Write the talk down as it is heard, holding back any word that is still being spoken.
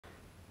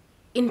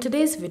In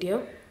today's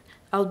video,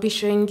 I'll be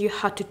showing you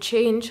how to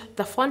change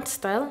the font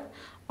style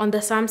on the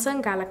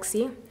Samsung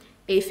Galaxy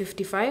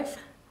A55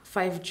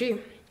 5G.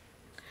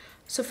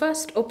 So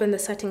first, open the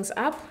Settings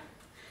app,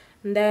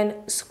 and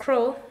then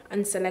scroll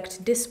and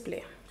select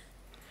Display.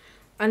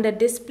 Under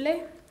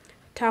Display,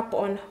 tap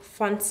on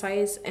Font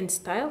Size and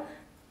Style,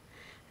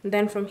 and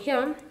then from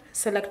here,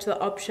 select the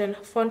option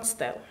Font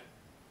Style.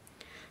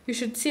 You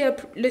should see a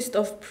list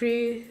of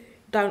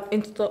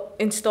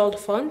installed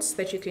fonts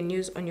that you can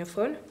use on your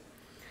phone.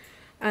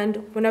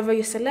 And whenever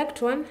you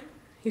select one,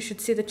 you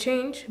should see the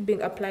change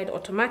being applied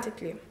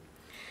automatically.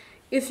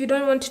 If you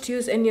don't want to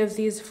use any of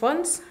these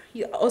fonts,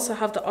 you also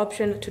have the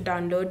option to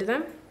download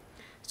them.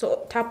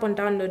 So tap on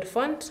Download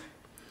Font,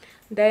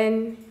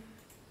 then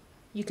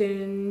you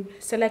can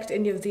select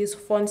any of these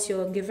fonts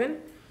you're given,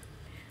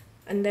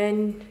 and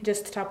then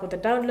just tap on the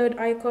download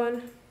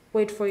icon,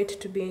 wait for it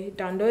to be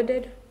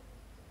downloaded,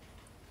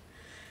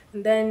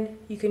 and then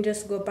you can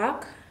just go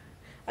back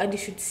and you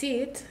should see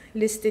it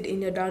listed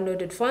in your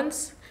downloaded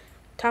fonts.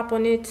 Tap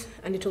on it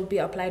and it will be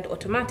applied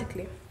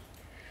automatically.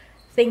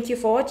 Thank you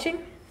for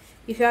watching.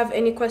 If you have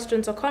any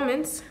questions or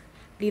comments,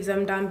 leave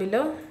them down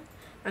below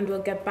and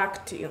we'll get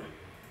back to you.